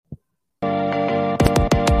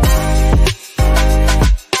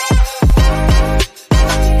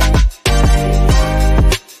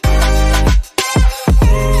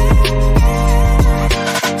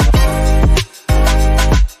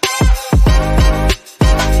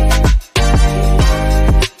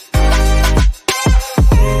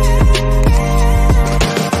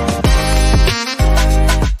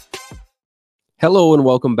Hello and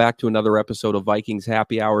welcome back to another episode of Vikings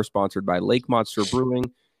Happy Hour, sponsored by Lake Monster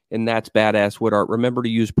Brewing, and that's Badass Wood Art. Remember to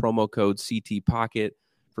use promo code CT Pocket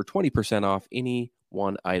for 20% off any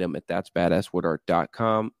one item at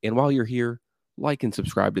that'sbadasswoodart.com. And while you're here, like and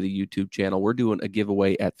subscribe to the YouTube channel. We're doing a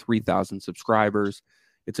giveaway at 3,000 subscribers.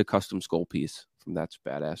 It's a custom skull piece from That's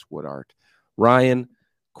Badass Wood Art. Ryan,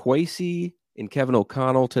 Kwesi, and Kevin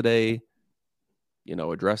O'Connell today,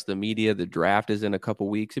 address the media. The draft is in a couple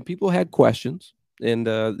weeks, and people had questions, and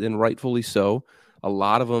rightfully so. A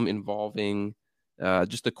lot of them involving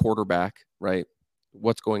just the quarterback, right?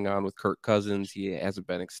 What's going on with Kirk Cousins? He hasn't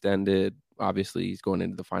been extended. Obviously, he's going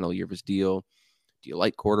into the final year of his deal. Do you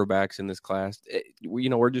like quarterbacks in this class?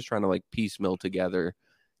 We're just trying to like piecemeal together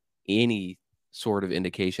any sort of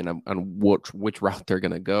indication on which route they're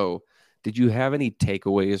going to go. Did you have any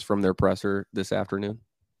takeaways from their presser this afternoon?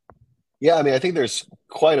 Yeah, I mean, I think there's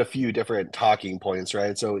quite a few different talking points,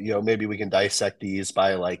 right? So, maybe we can dissect these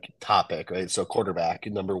by like topic, right? So, quarterback,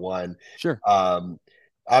 number one. Sure.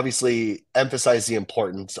 Obviously, emphasize the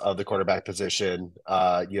importance of the quarterback position.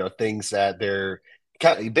 Things that they're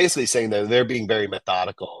basically saying that they're being very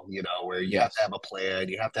methodical, where you have to have a plan,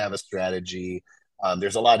 you have to have a strategy.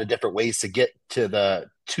 There's a lot of different ways to get to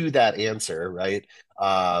that answer, right?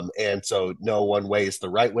 And so no one way is the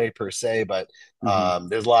right way per se, but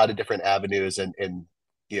there's a lot of different avenues, and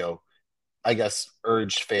I guess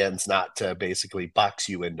urge fans not to basically box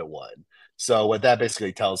you into one. So what that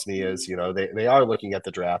basically tells me is, they are looking at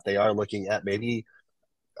the draft, they are looking at maybe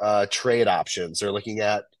trade options, they're looking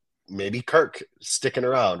at maybe Kirk sticking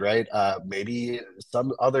around, right? Maybe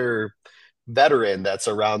some other veteran that's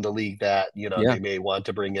around the league that they may want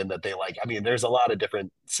to bring in that they like. I mean, there's a lot of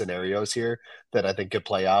different scenarios here that I think could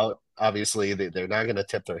play out. Obviously, they're not going to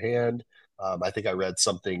tip their hand. I think I read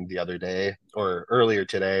something the other day or earlier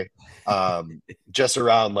today, just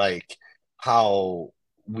around like how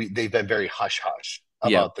they've been very hush hush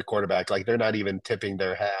about the quarterback. Like they're not even tipping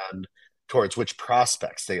their hand towards which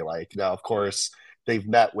prospects they like. Now, of course, they've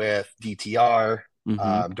met with DTR.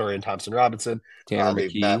 Dorian Thompson-Robinson.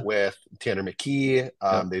 They've met with Tanner McKee.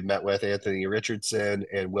 They've met with Anthony Richardson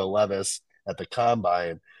and Will Levis at the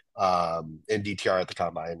Combine, and DTR at the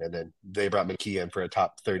Combine. And then they brought McKee in for a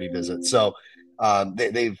top 30 visit. So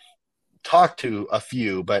they've talked to a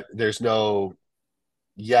few, but there's no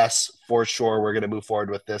yes, for sure, we're going to move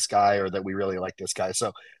forward with this guy, or that we really like this guy.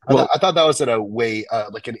 So I thought that was in a way,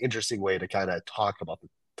 like an interesting way to kind of talk about the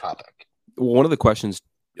topic. One of the questions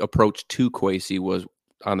approach to Kwesi was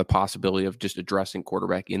on the possibility of just addressing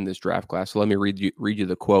quarterback in this draft class. So let me read you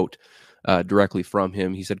the quote directly from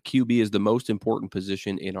him. He said, "QB is the most important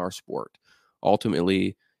position in our sport.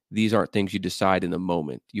 Ultimately, these aren't things you decide in the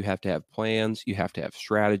moment. You have to have plans, you have to have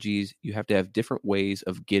strategies, you have to have different ways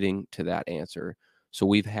of getting to that answer. So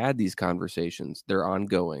we've had these conversations. They're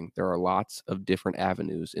ongoing. There are lots of different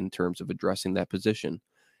avenues in terms of addressing that position.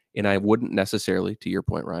 And I wouldn't necessarily, to your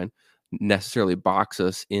point, Ryan, necessarily box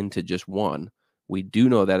us into just one. We do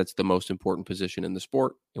know that it's the most important position in the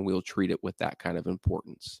sport, and we'll treat it with that kind of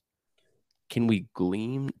importance." Can we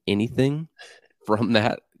glean anything from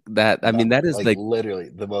that? That is like literally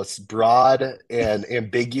the most broad and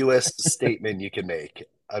ambiguous statement you can make.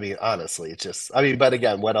 I mean, honestly, it's just, but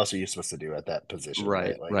again, what else are you supposed to do at that position?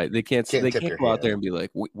 Right. Like, right. They can't go out there and be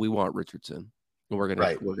like, we want Richardson, and we're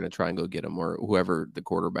gonna try and go get him, or whoever the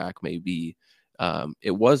quarterback may be.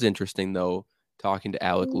 It was interesting, though, talking to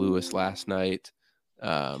Alec Lewis last night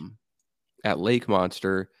at Lake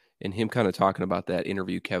Monster, and him kind of talking about that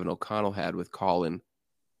interview Kevin O'Connell had with Colin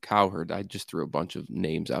Cowherd. I just threw a bunch of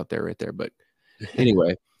names out there right there. But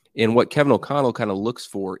anyway, and what Kevin O'Connell kind of looks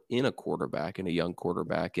for in a quarterback, in a young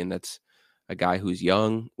quarterback, and that's a guy who's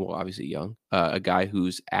young, well, obviously young, a guy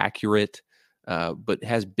who's accurate, but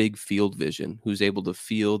has big field vision, who's able to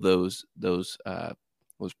feel those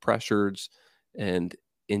pressures and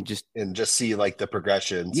just see like the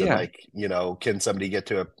progressions, and like, can somebody get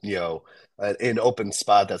to an open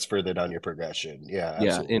spot that's further down your progression?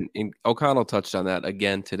 Absolutely. And O'Connell touched on that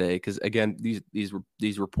again today, because again,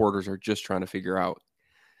 these reporters are just trying to figure out,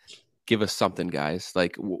 give us something, guys,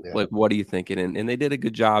 like what are you thinking? And they did a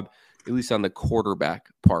good job, at least on the quarterback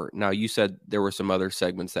part. Now, you said there were some other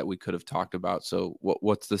segments that we could have talked about, so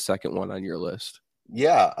what's the second one on your list?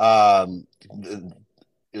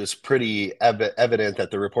 It was pretty evident that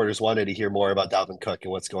the reporters wanted to hear more about Dalvin Cook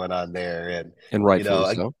and what's going on there, and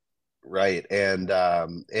rightfully so. Right. And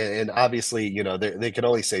obviously, they can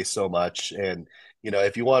only say so much. And,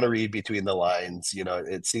 if you want to read between the lines,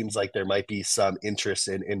 it seems like there might be some interest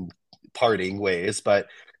in parting ways. But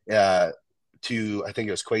I think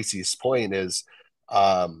it was Kwesi's point is,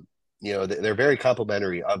 they're very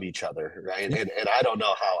complimentary of each other, right? And I don't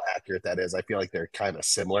know how accurate that is. I feel like they're kind of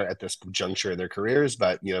similar at this juncture in their careers,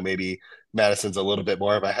 but maybe Madison's a little bit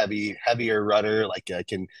more of a heavier runner, like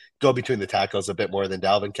can go between the tackles a bit more than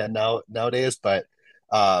Dalvin can nowadays. But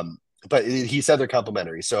he said they're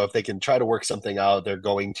complimentary. So if they can try to work something out, they're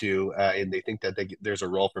going to, and they think that there's a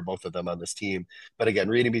role for both of them on this team. But again,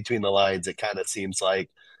 reading between the lines, it kind of seems like,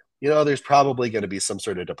 there's probably going to be some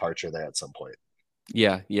sort of departure there at some point.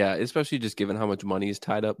 Yeah, yeah, especially just given how much money is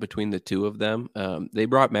tied up between the two of them. They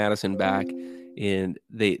brought Madison back, and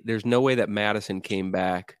there's no way that Madison came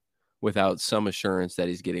back without some assurance that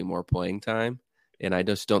he's getting more playing time. And I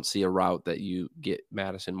just don't see a route that you get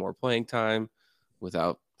Madison more playing time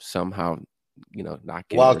without somehow, not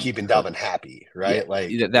getting While rid of keeping Kirk. Dalvin happy, Yeah, right? Like,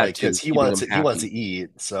 that because too, keeping him he wants to happy. eat.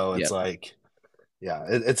 So Yeah, it's like, yeah,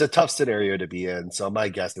 it's a tough scenario to be in. So my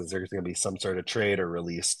guess is there's going to be some sort of trade or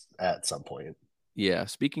release at some point. yeah.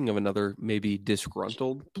 Speaking of another maybe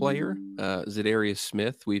disgruntled player, Zadarius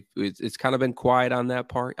Smith. It's kind of been quiet on that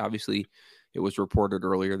part. Obviously, it was reported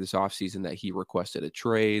earlier this offseason that he requested a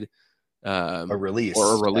trade, A or release, a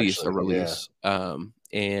actually. Yeah. release.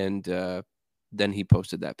 And then he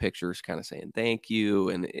posted that picture, kind of saying thank you,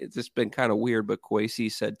 and it's just been kind of weird. But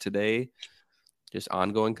Kwesi said today, just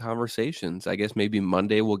ongoing conversations. I guess maybe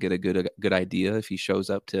Monday we'll get a good idea if he shows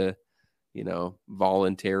up to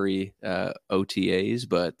voluntary OTAs.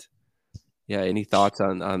 But yeah, any thoughts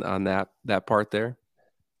on that part there?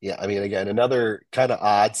 Yeah, I mean, again, another kind of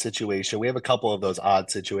odd situation. We have a couple of those odd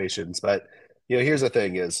situations, but here's the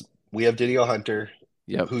thing: is we have Danielle Hunter,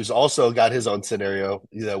 Yep. who's also got his own scenario.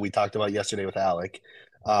 We talked about yesterday with Alec,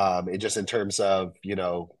 and just in terms of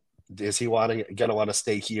is he gonna want to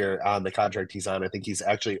stay here on the contract he's on? I think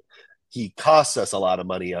he costs us a lot of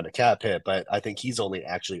money on a cap hit, but I think he's only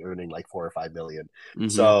actually earning like 4 or 5 million. Mm-hmm.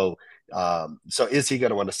 So is he going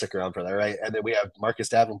to want to stick around for that, right? And then we have Marcus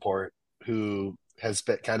Davenport, who has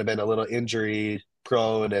kind of been a little injury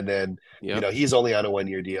prone, and then Yep. he's only on a 1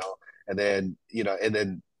 year deal, and then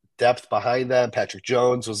depth behind them. Patrick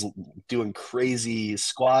Jones was doing crazy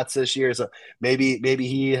squats this year, so maybe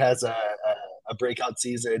he has a breakout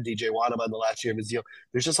season. DJ Wanham on the last year of his deal.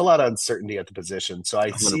 There's just a lot of uncertainty at the position, so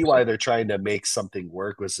I see 100%. why they're trying to make something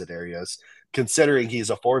work with Zedarius, considering he's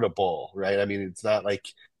affordable, right? I mean, it's not like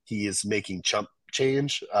he is making chump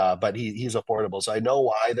change, but he's affordable. So I know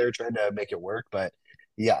why they're trying to make it work. But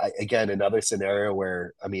yeah, again, another scenario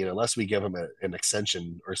where, I mean, unless we give him an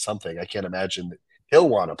extension or something, I can't imagine that he'll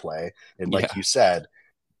want to play. And like Yeah. you said,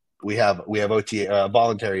 we have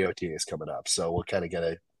voluntary OTAs coming up, so we'll kind of get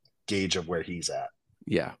a gauge of where he's at.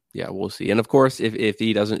 Yeah. Yeah. We'll see. And of course, if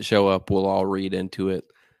he doesn't show up, we'll all read into it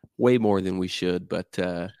way more than we should. But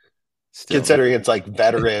still, Considering it's like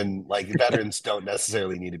veterans don't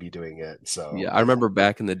necessarily need to be doing it. So yeah, I remember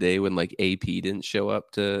back in the day when like AP didn't show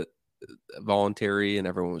up to voluntary, and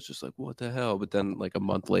everyone was just like, "What the hell?" But then, like a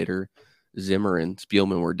month later, Zimmer and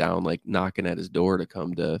Spielman were down, like knocking at his door to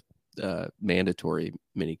come to mandatory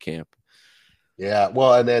mini camp. yeah,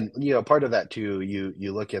 well, and then part of that too,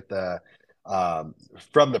 you look at the um,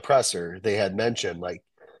 from the presser, they had mentioned like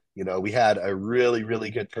we had a really really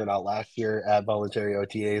good turnout last year at voluntary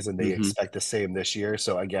OTAs, and they Mm-hmm. expect the same this year.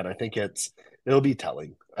 So again, I think it'll be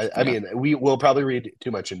telling. I Yeah, mean, we will probably read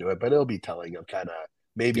too much into it, but it'll be telling of kind of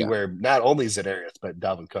maybe yeah. where not only Zedarius but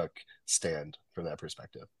Dalvin Cook stand from that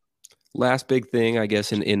perspective. Last big thing, I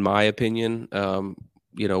guess, in my opinion,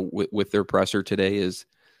 with their presser today is,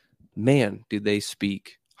 man, did they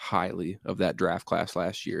speak highly of that draft class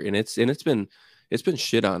last year? And it's been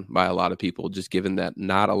shit on by a lot of people, just given that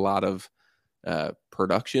not a lot of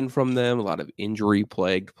production from them, a lot of injury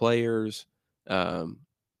plagued players. Um,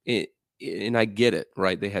 it, and I get it,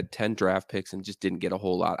 right? They had 10 draft picks and just didn't get a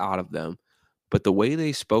whole lot out of them. But the way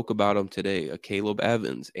they spoke about them today, Caleb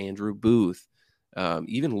Evans, Andrew Booth,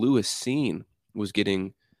 even Lewis Seen was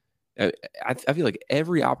getting. I feel like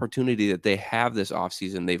every opportunity that they have this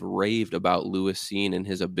offseason, they've raved about Lewis Seen and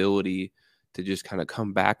his ability to just kind of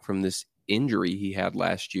come back from this injury he had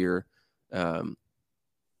last year. Um,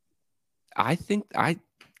 I think I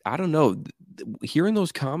don't know. Hearing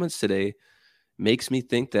those comments today makes me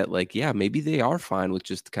think that, like, yeah, maybe they are fine with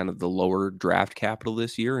just kind of the lower draft capital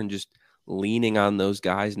this year and just leaning on those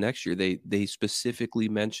guys next year. They specifically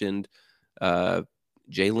mentioned uh,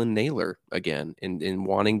 Jalen Naylor again and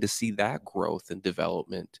wanting to see that growth and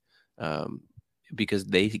development, um, because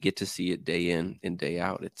they get to see it day in and day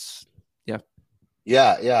out. It's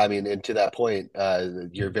yeah, Yeah. I mean, and to that point,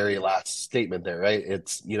 your very last statement there, right?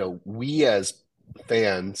 It's we as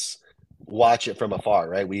fans watch it from afar,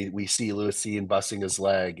 right? We see Lewis Cine busting his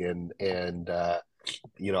leg, and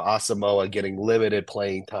Asamoah getting limited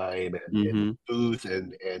playing time, and Booth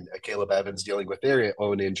and Caleb Evans dealing with their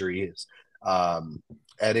own injuries.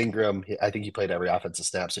 Ed Ingram, I think he played every offensive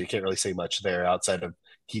snap, so you can't really say much there outside of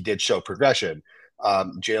he did show progression.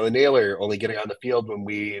 Jalen Naylor only getting on the field when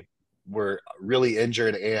we were really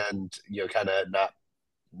injured and kind of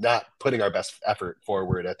not putting our best effort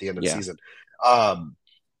forward at the end of the season.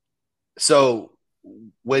 So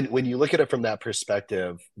when you look at it from that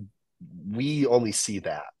perspective, we only see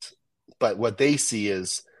that, but what they see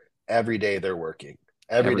is every day they're working.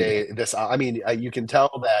 Every day. You can tell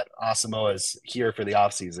that Asamoah is here for the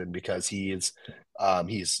offseason because he's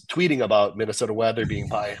tweeting about Minnesota weather being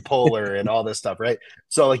bipolar and all this stuff, right?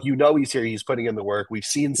 So he's here, he's putting in the work. We've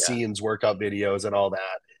seen scenes, workout videos, and all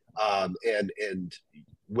that. And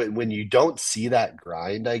when you don't see that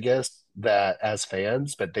grind, I guess, that as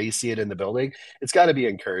fans, but they see it in the building, it's got to be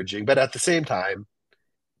encouraging. But at the same time,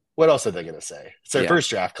 what else are they going to say? It's their first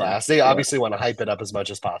draft class. They obviously want to hype it up as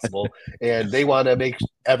much as possible, and they want to make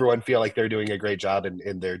everyone feel like they're doing a great job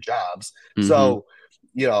in their jobs. So,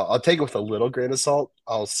 I'll take it with a little grain of salt.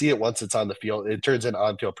 I'll see it once it's on the field. It turns into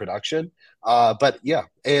on-field production. But yeah,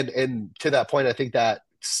 and to that point, I think that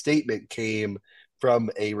statement came from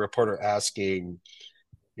a reporter asking,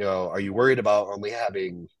 are you worried about only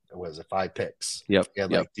having, 5 picks? Yep.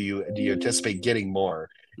 And do you anticipate getting more?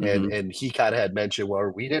 And he kind of had mentioned,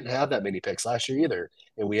 well, we didn't have that many picks last year either,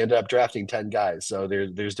 and we ended up drafting 10 guys. So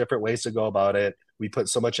there's different ways to go about it. We put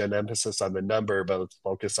so much an emphasis on the number, but let's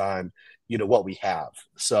focus on what we have.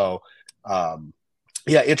 So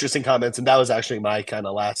interesting comments, and that was actually my kind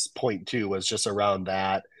of last point too, was just around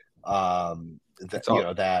that.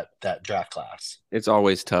 That draft class. It's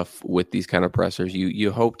always tough with these kind of pressers.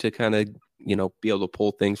 You hope to kind of be able to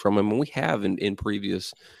pull things from him, and we have in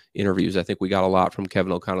previous interviews. I think we got a lot from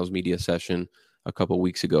Kevin O'Connell's media session a couple of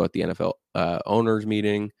weeks ago at the NFL owners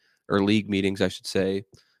meeting, or league meetings, I should say.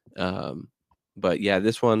 But yeah,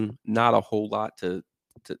 this one, not a whole lot to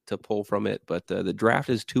pull from it. But the draft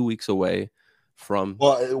is 2 weeks away from.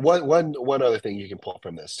 Well, one other thing you can pull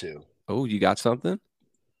from this too. Oh, you got something?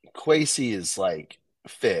 Kwesi is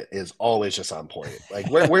fit is always just on point.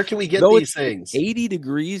 Where can we get these things? 80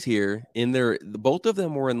 degrees here in there. Both of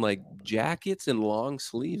them were in jackets and long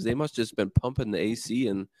sleeves. They must just been pumping the AC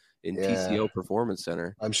in TCO Performance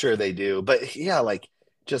Center. I'm sure they do. But yeah,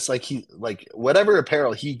 whatever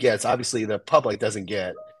apparel he gets, obviously the public doesn't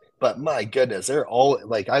get. But my goodness, they're all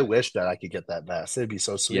I wish that I could get that vest. It'd be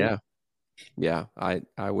so sweet. Yeah.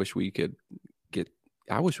 I wish we could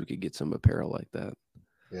get some apparel like that.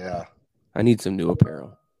 Yeah. I need some new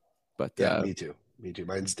apparel. But me too.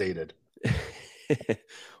 Mine's dated.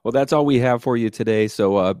 Well, that's all we have for you today.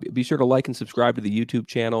 So be sure to like and subscribe to the YouTube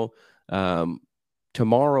channel.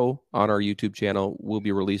 Tomorrow on our YouTube channel, we'll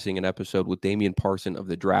be releasing an episode with Damian Parson of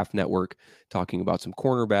the Draft Network, talking about some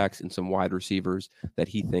cornerbacks and some wide receivers that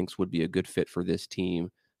he thinks would be a good fit for this team.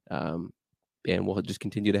 And we'll just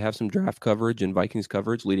continue to have some draft coverage and Vikings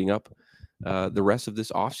coverage leading up the rest of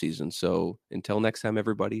this offseason. So until next time,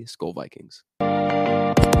 everybody, Skol Vikings.